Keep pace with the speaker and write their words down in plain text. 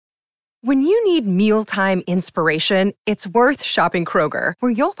When you need mealtime inspiration, it's worth shopping Kroger,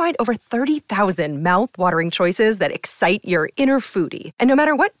 where you'll find over 30,000 mouth-watering choices that excite your inner foodie. And no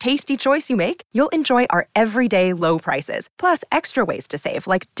matter what tasty choice you make, you'll enjoy our everyday low prices, plus extra ways to save,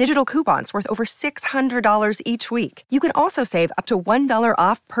 like digital coupons worth over $600 each week. You can also save up to $1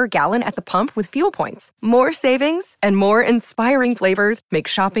 off per gallon at the pump with fuel points. More savings and more inspiring flavors make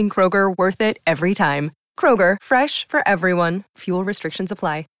shopping Kroger worth it every time. Kroger, fresh for everyone. Fuel restrictions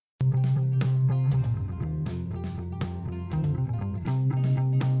apply.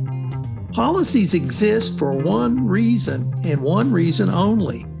 Policies exist for one reason and one reason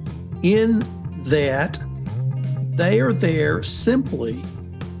only, in that they are there simply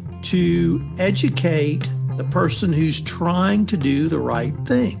to educate the person who's trying to do the right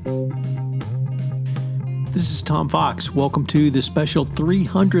thing. This is Tom Fox. Welcome to the special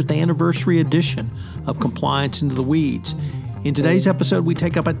 300th anniversary edition of Compliance Into the Weeds. In today's episode, we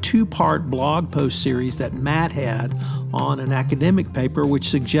take up a two-part blog post series that Matt had on an academic paper which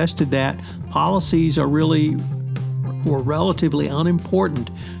suggested that policies are really or relatively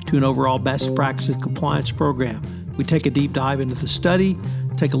unimportant to an overall best practices compliance program. We take a deep dive into the study,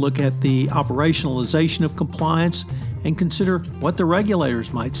 take a look at the operationalization of compliance, and consider what the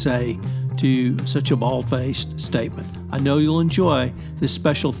regulators might say to such a bald-faced statement. I know you'll enjoy this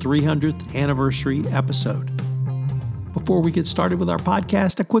special 300th anniversary episode. Before we get started with our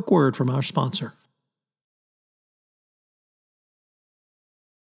podcast, a quick word from our sponsor.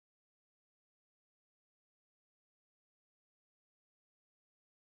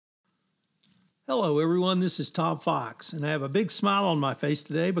 Hello, everyone. This is Tom Fox, and I have a big smile on my face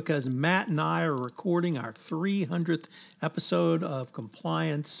today because Matt and I are recording our 300th episode of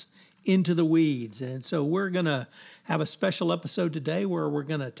Compliance Into the Weeds. And so we're going to have a special episode today where we're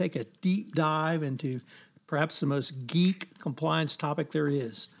going to take a deep dive into perhaps the most geek compliance topic there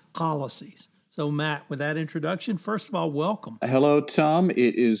is, policies. So, Matt, with that introduction, first of all, welcome. Hello, Tom.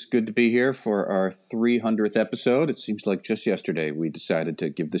 It is good to be here for our 300th episode. It seems like just yesterday we decided to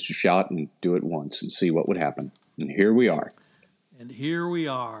give this a shot and do it once and see what would happen. And here we are.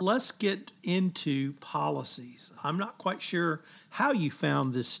 Let's get into policies. I'm not quite sure how you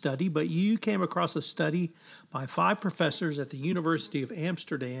found this study, but you came across a study by 5 professors at the University of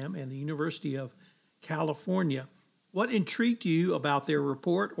Amsterdam and the University of California. What intrigued you about their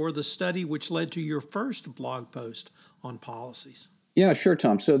report or the study which led to your first blog post on policies? Yeah, sure,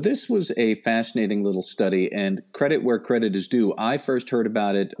 Tom. So this was a fascinating little study, and credit where credit is due. I first heard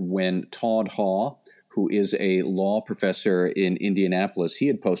about it when Todd Haw, who is a law professor in Indianapolis, he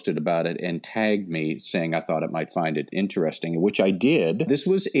had posted about it and tagged me saying I thought it might find it interesting, which I did. This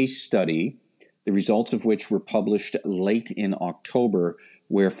was a study, the results of which were published late in October,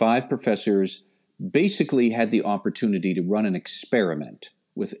 where 5 professors basically had the opportunity to run an experiment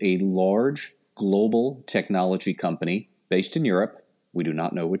with a large global technology company based in Europe, we do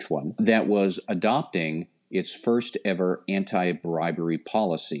not know which one, that was adopting its first ever anti-bribery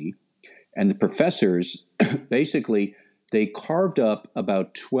policy. And the professors, basically, they carved up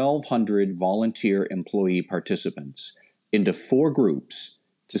about 1,200 volunteer employee participants into 4 groups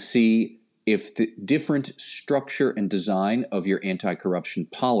to see if the different structure and design of your anti-corruption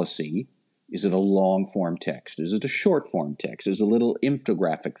policy, is it a long-form text? Is it a short-form text? Is it a little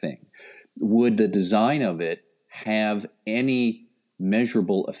infographic thing? Would the design of it have any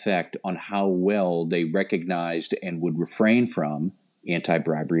measurable effect on how well they recognized and would refrain from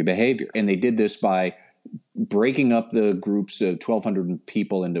anti-bribery behavior? And they did this by breaking up the groups of 1,200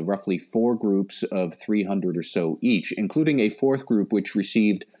 people into roughly 4 groups of 300 or so each, including a 4th group which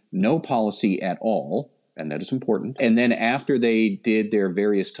received no policy at all. And that is important. And then after they did their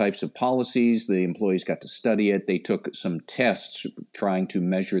various types of policies, the employees got to study it. They took some tests trying to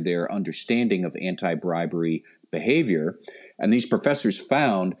measure their understanding of anti-bribery behavior. And these professors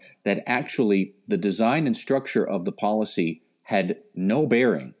found that actually the design and structure of the policy had no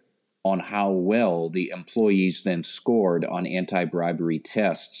bearing on how well the employees then scored on anti-bribery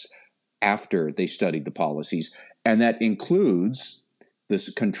tests after they studied the policies. And that includes this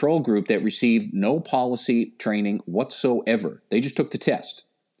control group that received no policy training whatsoever. They just took the test.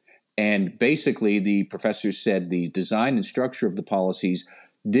 And basically, the professors said the design and structure of the policies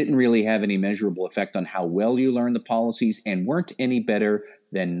didn't really have any measurable effect on how well you learned the policies and weren't any better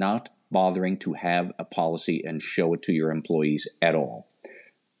than not bothering to have a policy and show it to your employees at all.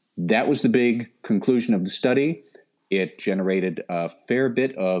 That was the big conclusion of the study. It generated a fair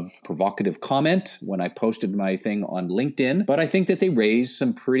bit of provocative comment when I posted my thing on LinkedIn, but I think that they raised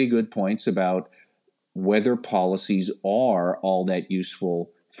some pretty good points about whether policies are all that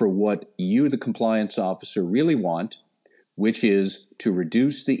useful for what you, the compliance officer, really want, which is to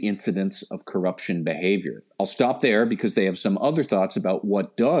reduce the incidence of corruption behavior. I'll stop there because they have some other thoughts about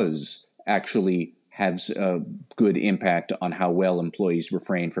what does actually have a good impact on how well employees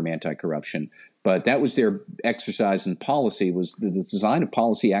refrain from anti-corruption. But that was their exercise in policy. Was the design of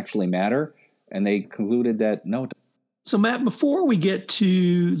policy actually matter? And they concluded that no. So, Matt, before we get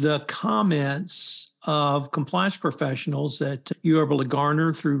to the comments of compliance professionals that you were able to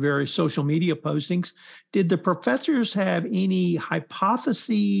garner through various social media postings, did the professors have any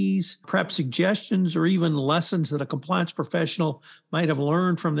hypotheses, perhaps suggestions, or even lessons that a compliance professional might have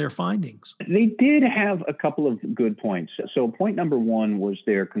learned from their findings? They did have a couple of good points. So point number one was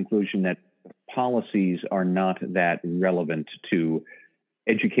their conclusion that policies are not that relevant to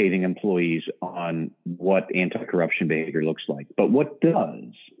educating employees on what anti-corruption behavior looks like. But what does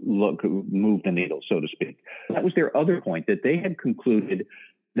move the needle, so to speak? That was their other point, that they had concluded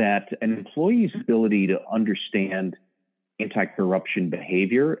that an employee's ability to understand anti-corruption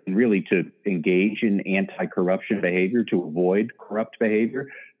behavior and really to engage in anti-corruption behavior, to avoid corrupt behavior,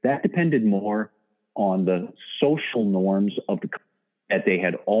 that depended more on the social norms of the that they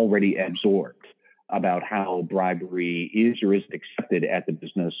had already absorbed about how bribery is or isn't accepted at the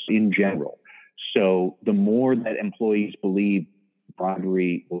business in general. So the more that employees believe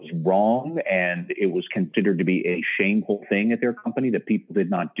bribery was wrong and it was considered to be a shameful thing at their company that people did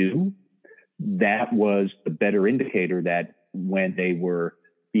not do, that was the better indicator that when they were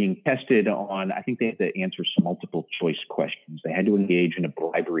being tested on, I think they had to answer some multiple choice questions. They had to engage in a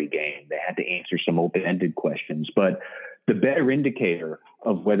bribery game. They had to answer some open-ended questions. But the better indicator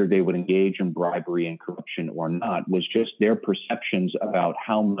of whether they would engage in bribery and corruption or not was just their perceptions about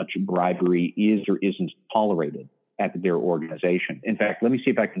how much bribery is or isn't tolerated at their organization. In fact, let me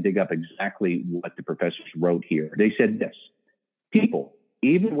see if I can dig up exactly what the professors wrote here. They said this: people,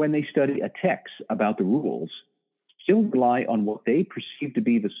 even when they study a text about the rules, still rely on what they perceive to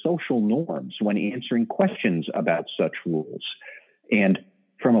be the social norms when answering questions about such rules. And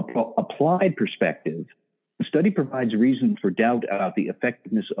from an applied perspective, the study provides reasons for doubt about the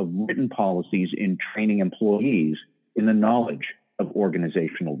effectiveness of written policies in training employees in the knowledge of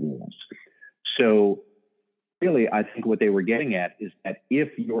organizational rules. So really, I think what they were getting at is that if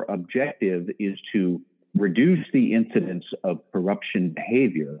your objective is to reduce the incidence of corruption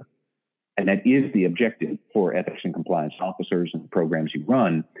behavior, and that is the objective for ethics and compliance officers and the programs you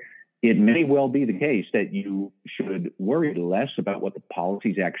run, it may well be the case that you should worry less about what the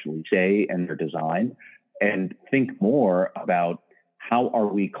policies actually say and their design, and think more about how are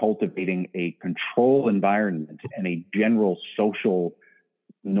we cultivating a control environment and a general social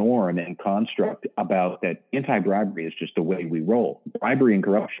norm and construct about that anti-bribery is just the way we roll. Bribery and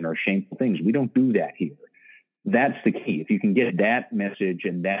corruption are shameful things. We don't do that here. That's the key. If you can get that message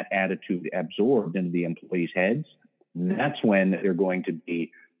and that attitude absorbed into the employees' heads, that's when they're going to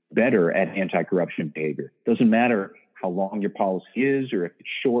be better at anti-corruption behavior. Doesn't matter how long your policy is, or if it's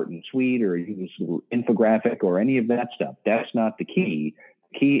short and sweet, or you use an infographic or any of that stuff. That's not the key.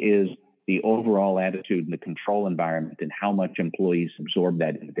 The key is the overall attitude and the control environment and how much employees absorb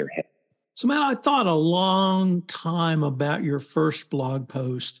that into their head. So, Matt, I thought a long time about your first blog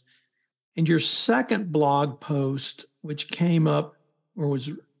post, and your second blog post, which came up or was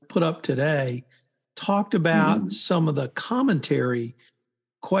put up today, talked about some of the commentary,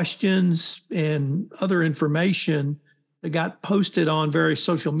 questions, and other information that got posted on various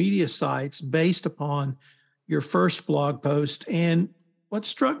social media sites based upon your first blog post. And what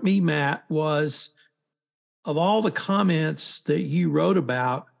struck me, Matt, was of all the comments that you wrote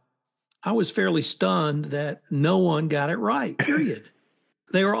about, I was fairly stunned that no one got it right, period.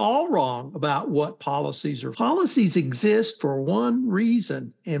 They were all wrong about what policies are. Policies exist for one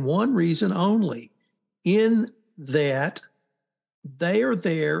reason and one reason only, in that they are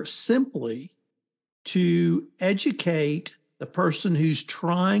there simply to educate the person who's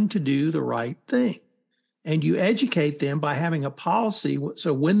trying to do the right thing. And you educate them by having a policy.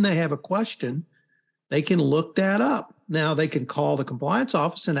 So when they have a question, they can look that up. Now, they can call the compliance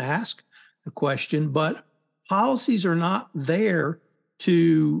office and ask a question, but policies are not there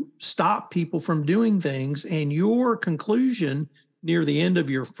to stop people from doing things. And your conclusion near the end of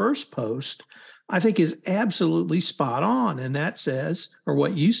your first post, I think, is absolutely spot on. And that says, or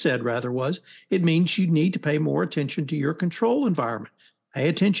what you said rather was, it means you need to pay more attention to your control environment. Pay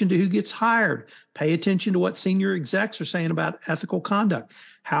attention to who gets hired. Pay attention to what senior execs are saying about ethical conduct,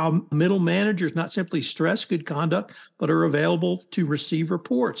 how middle managers not simply stress good conduct, but are available to receive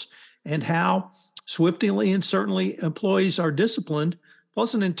reports, and how swiftly and certainly employees are disciplined,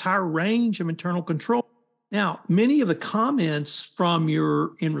 plus an entire range of internal control. Now, many of the comments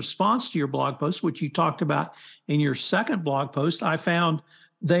in response to your blog post, which you talked about in your second blog post, I found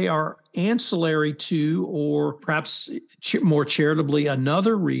they are ancillary to, or perhaps more charitably,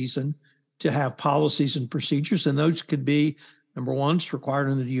 another reason to have policies and procedures. And those could be, number one, it's required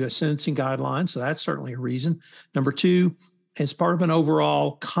under the U.S. sentencing guidelines. So that's certainly a reason. Number two, as part of an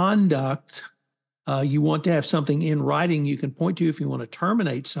overall conduct, you want to have something in writing you can point to if you want to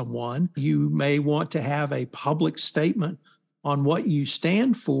terminate someone. You may want to have a public statement on what you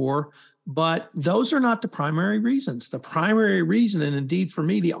stand for, but those are not the primary reasons. The primary reason, and indeed for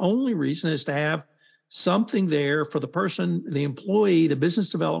me, the only reason, is to have something there for the person, the employee, the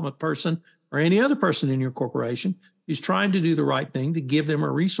business development person, or any other person in your corporation who's trying to do the right thing, to give them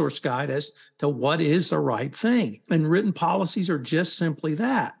a resource guide as to what is the right thing. And written policies are just simply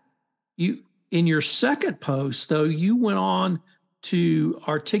that. In your second post, though, you went on to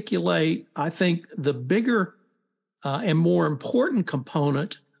articulate, I think, the bigger and more important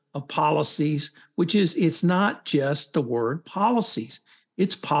component of policies, which is it's not just the word policies,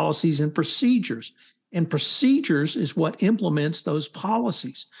 it's policies and procedures. And procedures is what implements those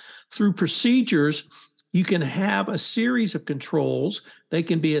policies. Through procedures, you can have a series of controls. They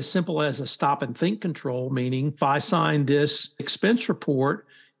can be as simple as a stop and think control, meaning if I sign this expense report,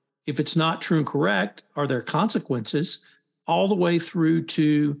 if it's not true and correct, are there consequences, all the way through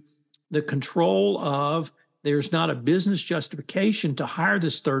to the control of there's not a business justification to hire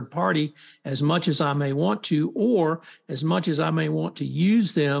this third party as much as I may want to, or as much as I may want to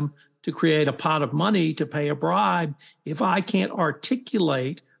use them to create a pot of money to pay a bribe. If I can't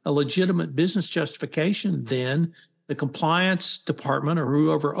articulate a legitimate business justification, then the compliance department or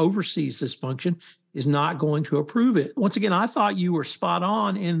whoever oversees this function is not going to approve it. Once again, I thought you were spot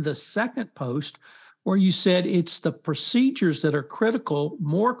on in the second post where you said it's the procedures that are critical,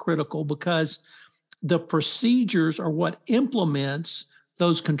 more critical, because the procedures are what implements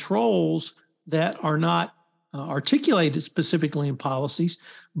those controls that are not articulated specifically in policies,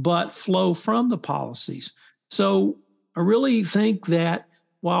 but flow from the policies. So I really think that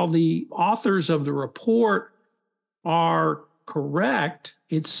while the authors of the report are correct,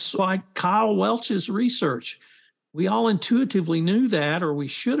 it's like Kyle Welch's research. We all intuitively knew that, or we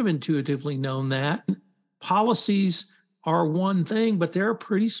should have intuitively known that. Policies are one thing, but they're a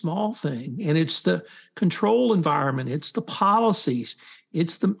pretty small thing. And it's the control environment, it's the policies,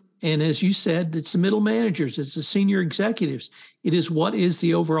 and as you said, it's the middle managers, it's the senior executives. It is what is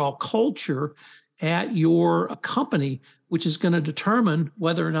the overall culture at your company, which is going to determine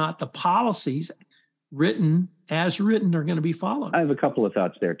whether or not the policies written are going to be followed. I have a couple of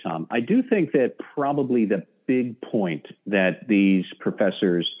thoughts there, Tom. I do think that probably the big point that these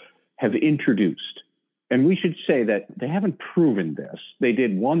professors have introduced, and we should say that they haven't proven this. They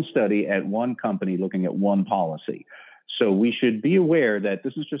did one study at one company looking at one policy. So we should be aware that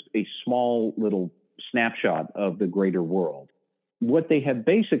this is just a small little snapshot of the greater world. What they have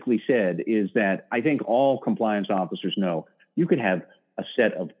basically said is that I think all compliance officers know you could have a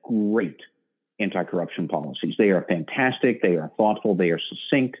set of great anti-corruption policies. They are fantastic. They are thoughtful. They are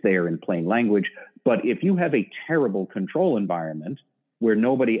succinct. They are in plain language. But if you have a terrible control environment where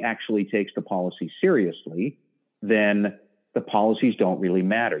nobody actually takes the policy seriously, then the policies don't really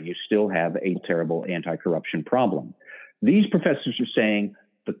matter. You still have a terrible anti-corruption problem. These professors are saying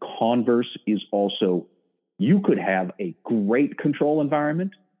the converse is also, you could have a great control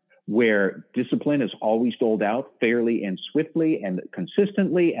environment where discipline is always doled out fairly and swiftly and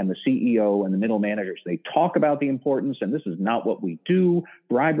consistently, and the CEO and the middle managers, they talk about the importance, and this is not what we do.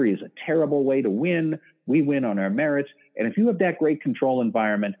 Bribery is a terrible way to win. We win on our merits. And if you have that great control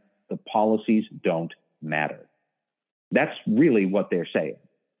environment, the policies don't matter. That's really what they're saying.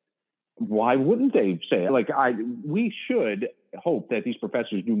 Why wouldn't they say it? We should hope that these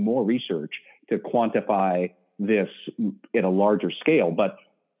professors do more research to quantify this at a larger scale. But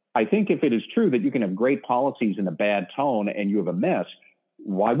I think if it is true that you can have great policies in a bad tone and you have a mess,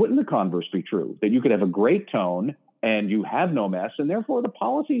 why wouldn't the converse be true? That you could have a great tone and you have no mess, and therefore the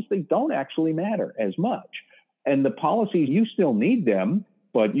policies, they don't actually matter as much. And the policies, you still need them,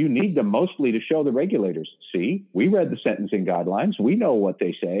 but you need them mostly to show the regulators, see, we read the sentencing guidelines, we know what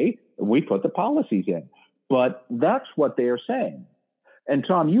they say, we put the policies in. But that's what they are saying. And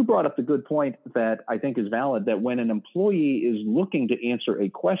Tom, you brought up the good point that I think is valid, that when an employee is looking to answer a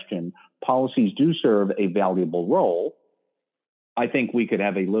question, policies do serve a valuable role. I think we could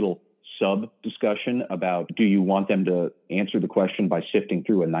have a little sub-discussion about, do you want them to answer the question by sifting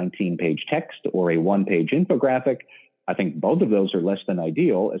through a 19-page text or a one-page infographic? I think both of those are less than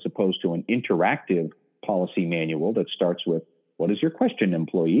ideal, as opposed to an interactive policy manual that starts with, what is your question,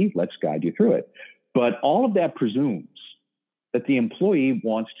 employee? Let's guide you through it. But all of that presumes that the employee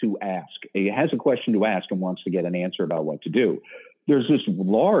wants to ask, has a question to ask and wants to get an answer about what to do. There's this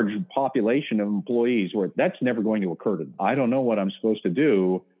large population of employees where that's never going to occur to them. I don't know what I'm supposed to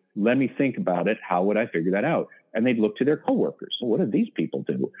do. Let me think about it. How would I figure that out? And they'd look to their coworkers. What did these people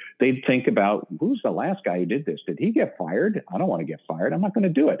do? They'd think about, who's the last guy who did this? Did he get fired? I don't want to get fired. I'm not going to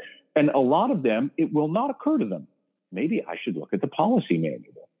do it. And a lot of them, it will not occur to them. Maybe I should look at the policy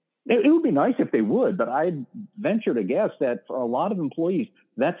manual. It would be nice if they would, but I'd venture to guess that for a lot of employees,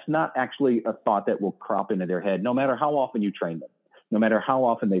 that's not actually a thought that will crop into their head, no matter how often you train them, no matter how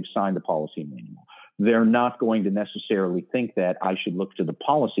often they've signed the policy manual. They're not going to necessarily think that I should look to the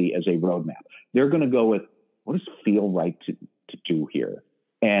policy as a roadmap. They're going to go with, what does it feel right to do here?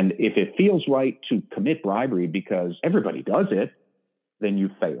 And if it feels right to commit bribery because everybody does it, then you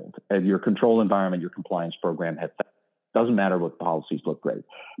failed. Your control environment, your compliance program has failed. Doesn't matter what policies look great.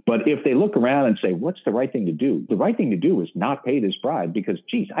 But if they look around and say, what's the right thing to do? The right thing to do is not pay this bribe because,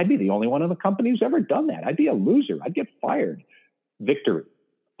 geez, I'd be the only one in the company who's ever done that. I'd be a loser. I'd get fired. Victory.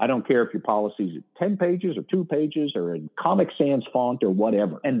 I don't care if your policy is 10 pages or 2 pages or in Comic Sans font or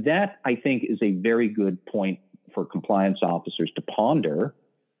whatever. And that, I think, is a very good point for compliance officers to ponder,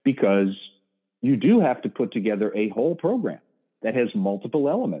 because you do have to put together a whole program that has multiple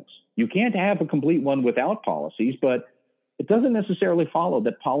elements. You can't have a complete one without policies, but it doesn't necessarily follow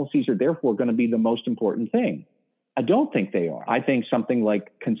that policies are therefore going to be the most important thing. I don't think they are. I think something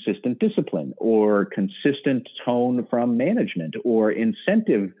like consistent discipline or consistent tone from management or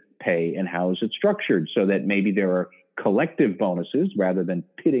incentive pay and how is it structured so that maybe there are collective bonuses rather than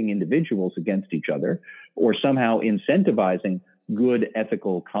pitting individuals against each other, or somehow incentivizing good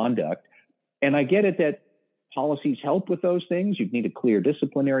ethical conduct. And I get it that policies help with those things. You'd need a clear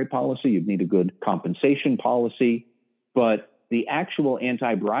disciplinary policy. You'd need a good compensation policy. But the actual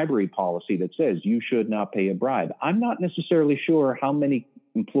anti-bribery policy that says you should not pay a bribe, I'm not necessarily sure how many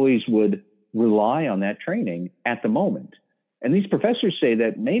employees would rely on that training at the moment. And these professors say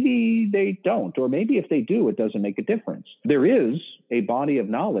that maybe they don't, or maybe if they do, it doesn't make a difference. There is a body of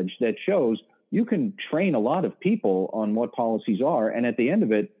knowledge that shows you can train a lot of people on what policies are, and at the end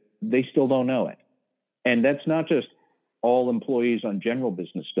of it, they still don't know it. And that's not just all employees on general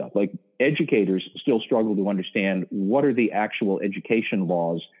business stuff. Like educators still struggle to understand what are the actual education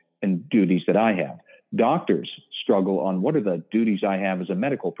laws and duties that I have. Doctors struggle on what are the duties I have as a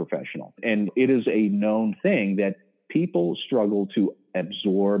medical professional. And it is a known thing that people struggle to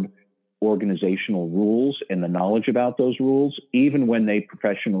absorb organizational rules and the knowledge about those rules, even when they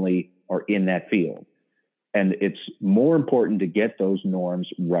professionally are in that field. And it's more important to get those norms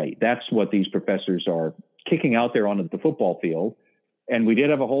right. That's what these professors are kicking out there onto the football field. And we did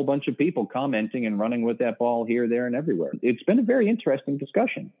have a whole bunch of people commenting and running with that ball here, there, and everywhere. It's been a very interesting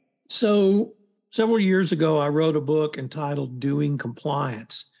discussion. So several years ago, I wrote a book entitled Doing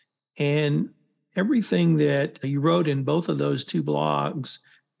Compliance. And everything that you wrote in both of those two blogs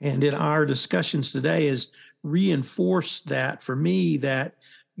and in our discussions today has reinforced that for me, that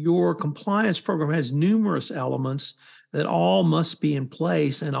your compliance program has numerous elements that all must be in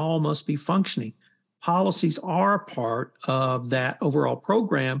place and all must be functioning. Policies are part of that overall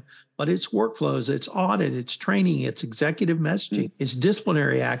program, but it's workflows, it's audit, it's training, it's executive messaging, it's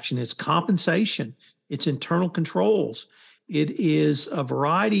disciplinary action, it's compensation, it's internal controls. It is a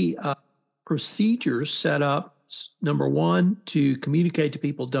variety of procedures set up, number one, to communicate to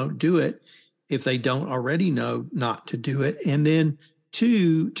people don't do it if they don't already know not to do it. And then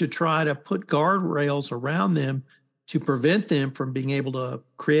two, to try to put guardrails around them to prevent them from being able to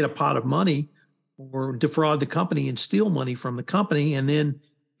create a pot of money or defraud the company and steal money from the company. And then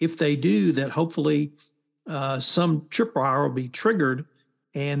if they do, that hopefully some tripwire will be triggered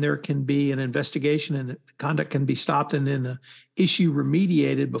and there can be an investigation and conduct can be stopped and then the issue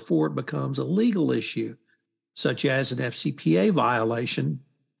remediated before it becomes a legal issue, such as an FCPA violation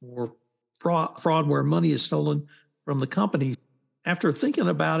or fraud where money is stolen from the company. After thinking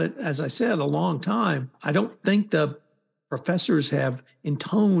about it, as I said, a long time, I don't think the professors have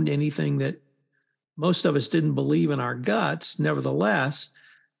intoned anything that most of us didn't believe in our guts. Nevertheless,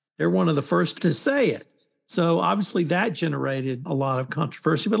 they're one of the first to say it. So obviously that generated a lot of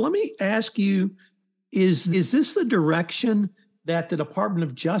controversy. But let me ask you, is this the direction that the Department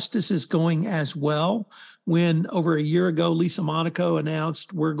of Justice is going as well? When over a year ago, Lisa Monaco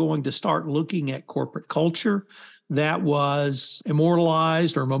announced we're going to start looking at corporate culture that was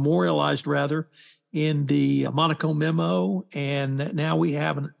immortalized or memorialized rather in the Monaco memo. And now we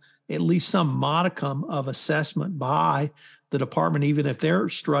have at least some modicum of assessment by the department, even if they're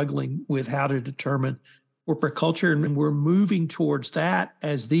struggling with how to determine corporate culture. And we're moving towards that,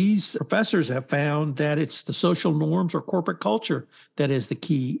 as these professors have found that it's the social norms or corporate culture that is the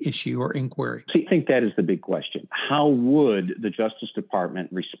key issue or inquiry. So I think that is the big question. How would the Justice Department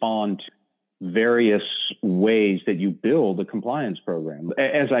respond to various ways that you build a compliance program?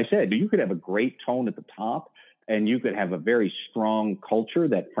 As I said, you could have a great tone at the top, and you could have a very strong culture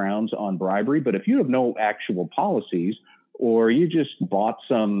that frowns on bribery. But if you have no actual policies, or you just bought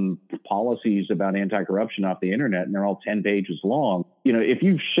some policies about anti-corruption off the internet and they're all 10 pages long, if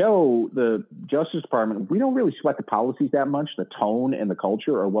you show the Justice Department, we don't really sweat the policies that much, the tone and the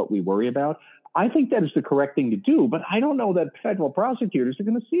culture are what we worry about, I think that is the correct thing to do. But I don't know that federal prosecutors are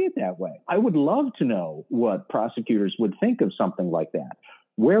going to see it that way. I would love to know what prosecutors would think of something like that.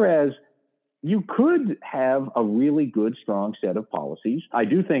 Whereas you could have a really good, strong set of policies. I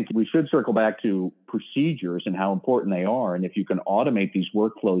do think we should circle back to procedures and how important they are. And if you can automate these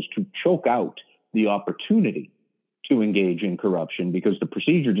workflows to choke out the opportunity to engage in corruption, because the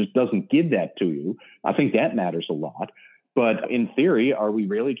procedure just doesn't give that to you, I think that matters a lot. But in theory, are we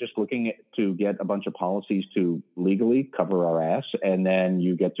really just looking to get a bunch of policies to legally cover our ass? And then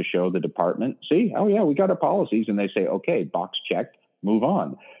you get to show the department, see, oh yeah, we got our policies. And they say, okay, box checked, move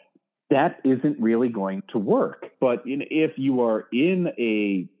on. That isn't really going to work. But if you are in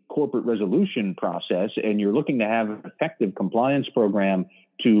a corporate resolution process and you're looking to have an effective compliance program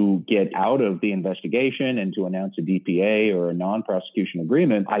to get out of the investigation and to announce a DPA or a non-prosecution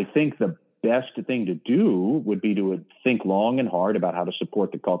agreement, I think the best thing to do would be to think long and hard about how to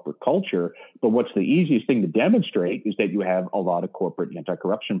support the corporate culture. But what's the easiest thing to demonstrate is that you have a lot of corporate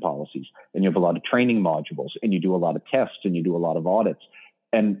anti-corruption policies, and you have a lot of training modules, and you do a lot of tests, and you do a lot of audits.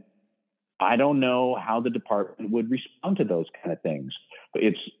 And I don't know how the department would respond to those kind of things.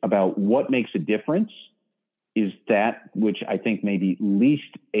 It's about what makes a difference is that which I think may be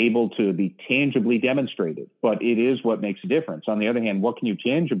least able to be tangibly demonstrated, but it is what makes a difference. On the other hand, what can you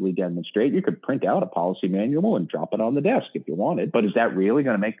tangibly demonstrate? You could print out a policy manual and drop it on the desk if you wanted, but is that really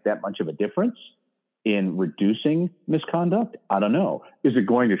going to make that much of a difference in reducing misconduct? I don't know. Is it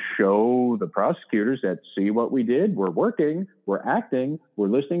going to show the prosecutors that, see what we did? We're working, we're acting, we're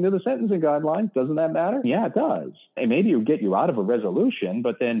listening to the sentencing guidelines. Doesn't that matter? Yeah, it does. And maybe it'll get you out of a resolution,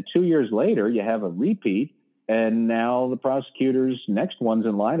 but then 2 years later, you have a repeat. And now the prosecutors, next ones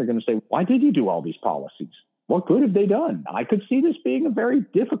in line, are going to say, why did you do all these policies? What good have they done? I could see this being a very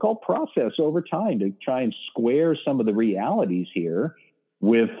difficult process over time to try and square some of the realities here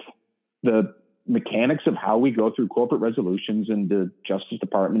with the mechanics of how we go through corporate resolutions and the Justice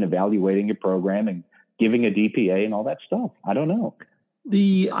Department evaluating your program and giving a DPA and all that stuff. I don't know.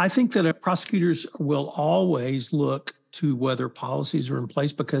 I think that prosecutors will always look to whether policies are in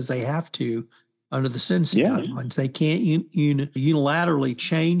place because they have to under the sentencing guidelines. They can't unilaterally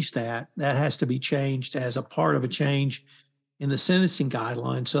change that. That has to be changed as a part of a change in the sentencing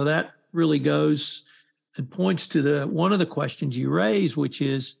guidelines. So that really goes and points to one of the questions you raised, which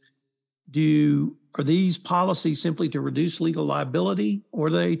is, are these policies simply to reduce legal liability, or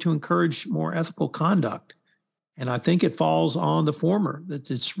are they to encourage more ethical conduct? And I think it falls on the former, that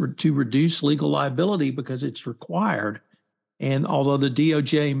it's to reduce legal liability because it's required. And although the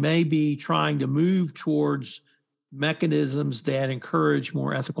DOJ may be trying to move towards mechanisms that encourage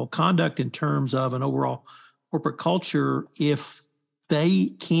more ethical conduct in terms of an overall corporate culture, if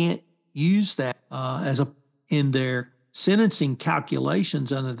they can't use that in their sentencing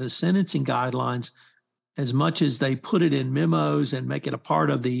calculations under the sentencing guidelines, as much as they put it in memos and make it a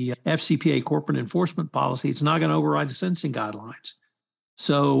part of the FCPA corporate enforcement policy, it's not going to override the sentencing guidelines.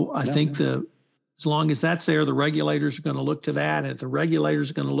 So I think as long as that's there, the regulators are going to look to that. And if the regulators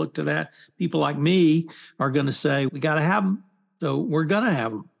are going to look to that, people like me are going to say, we got to have them. So we're going to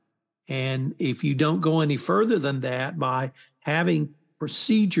have them. And if you don't go any further than that by having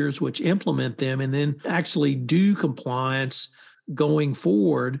procedures which implement them and then actually do compliance going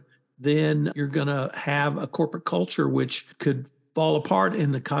forward, then you're going to have a corporate culture which could fall apart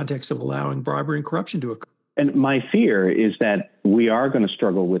in the context of allowing bribery and corruption to occur. And my fear is that we are going to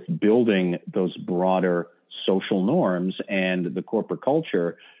struggle with building those broader social norms and the corporate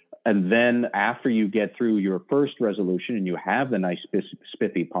culture. And then after you get through your first resolution and you have the nice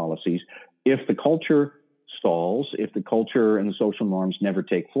spiffy policies, if the culture stalls, if the culture and the social norms never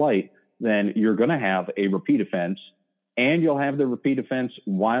take flight, then you're going to have a repeat offense, and you'll have the repeat offense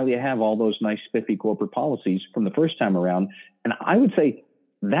while you have all those nice spiffy corporate policies from the first time around. And I would say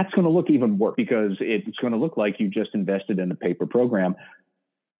that's going to look even worse because it's going to look like you just invested in a paper program,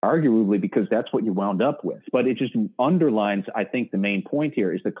 arguably because that's what you wound up with. But it just underlines, I think, the main point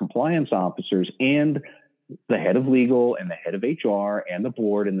here is the compliance officers and the head of legal and the head of HR and the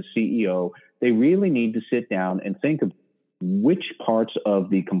board and the CEO, they really need to sit down and think of which parts of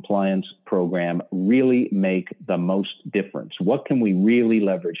the compliance program really make the most difference. What can we really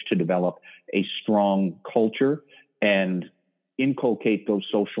leverage to develop a strong culture and inculcate those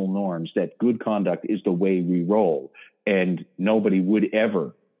social norms that good conduct is the way we roll, and nobody would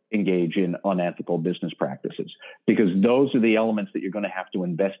ever engage in unethical business practices, because those are the elements that you're going to have to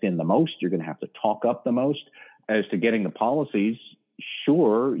invest in the most. You're going to have to talk up the most. As to getting the policies,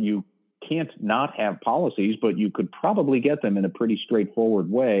 sure, you can't not have policies, but you could probably get them in a pretty straightforward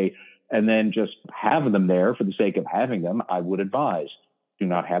way and then just have them there for the sake of having them. I would advise, do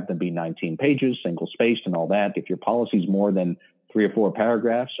not have them be 19 pages, single spaced and all that. If your policy is more than 3 or 4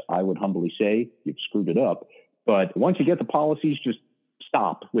 paragraphs, I would humbly say you've screwed it up. But once you get the policies, just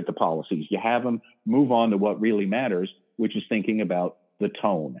stop with the policies. You have them, move on to what really matters, which is thinking about the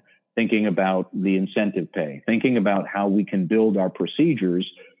tone, thinking about the incentive pay, thinking about how we can build our procedures,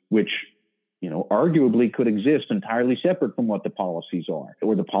 which, arguably could exist entirely separate from what the policies are,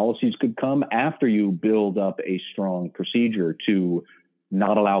 or the policies could come after you build up a strong procedure to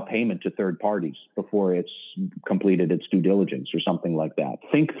not allow payment to third parties before it's completed its due diligence or something like that.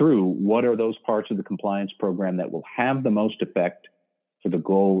 Think through what are those parts of the compliance program that will have the most effect for the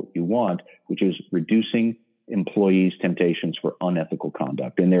goal you want, which is reducing employees' temptations for unethical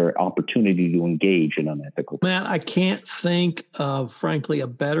conduct and their opportunity to engage in unethical conduct. Matt, I can't think of, frankly, a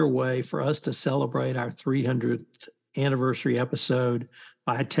better way for us to celebrate our 300th anniversary episode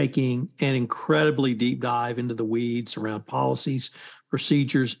by taking an incredibly deep dive into the weeds around policies,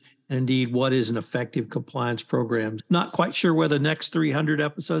 procedures, and indeed what is an effective compliance program. Not quite sure where the next 300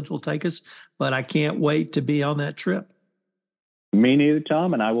 episodes will take us, but I can't wait to be on that trip. Me neither,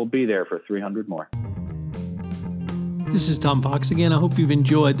 Tom, and I will be there for 300 more. This is Tom Fox again. I hope you've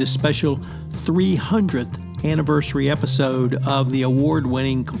enjoyed this special 300th anniversary episode of the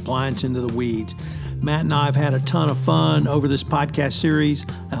award-winning Compliance Into the Weeds. Matt and I have had a ton of fun over this podcast series.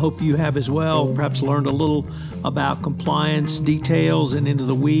 I hope you have as well, perhaps learned a little about compliance details and into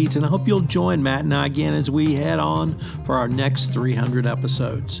the weeds. And I hope you'll join Matt and I again as we head on for our next 300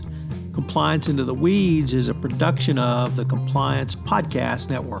 episodes. Compliance Into the Weeds is a production of the Compliance Podcast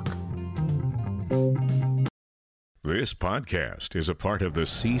Network. This podcast is a part of the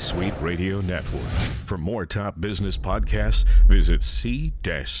C-Suite Radio Network. For more top business podcasts, visit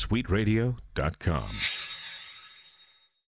c-suiteradio.com.